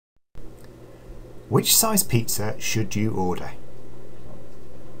Which size pizza should you order?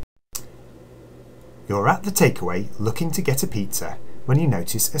 You're at the takeaway looking to get a pizza when you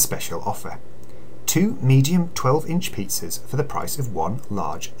notice a special offer. 2 medium 12-inch pizzas for the price of 1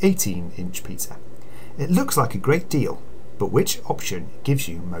 large 18-inch pizza. It looks like a great deal, but which option gives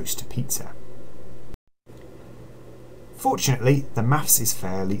you most pizza? Fortunately, the maths is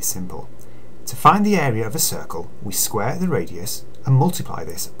fairly simple. To find the area of a circle, we square the radius and multiply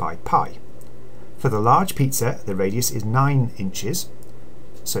this by pi. For the large pizza, the radius is 9 inches,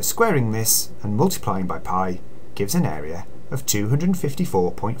 so squaring this and multiplying by pi gives an area of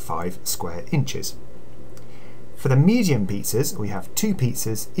 254.5 square inches. For the medium pizzas, we have 2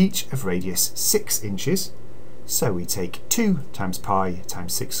 pizzas, each of radius 6 inches, so we take 2 times pi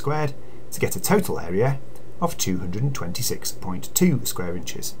times 6 squared to get a total area of 226.2 square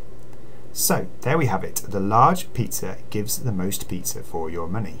inches. So there we have it, the large pizza gives the most pizza for your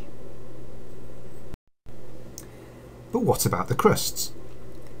money. But what about the crusts?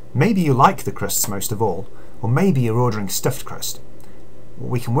 Maybe you like the crusts most of all, or maybe you're ordering stuffed crust.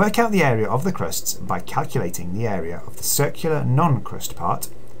 We can work out the area of the crusts by calculating the area of the circular non-crust part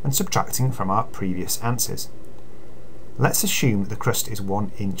and subtracting from our previous answers. Let's assume the crust is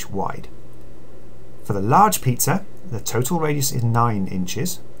 1 inch wide. For the large pizza, the total radius is 9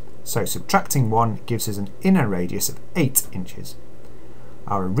 inches, so subtracting 1 gives us an inner radius of 8 inches.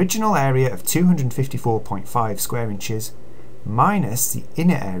 Our original area of 254.5 square inches minus the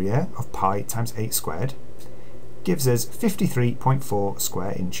inner area of pi times 8 squared gives us 53.4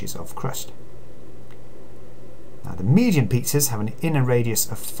 square inches of crust. Now the medium pizzas have an inner radius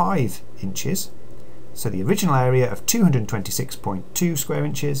of 5 inches, so the original area of 226.2 square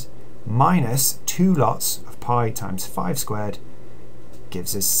inches minus 2 lots of pi times 5 squared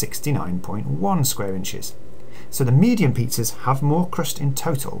gives us 69.1 square inches. So the medium pizzas have more crust in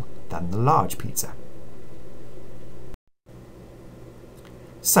total than the large pizza.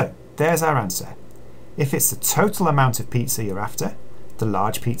 So there's our answer. If it's the total amount of pizza you're after, the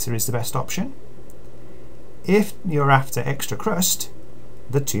large pizza is the best option. If you're after extra crust,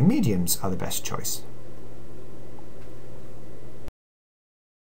 the 2 mediums are the best choice.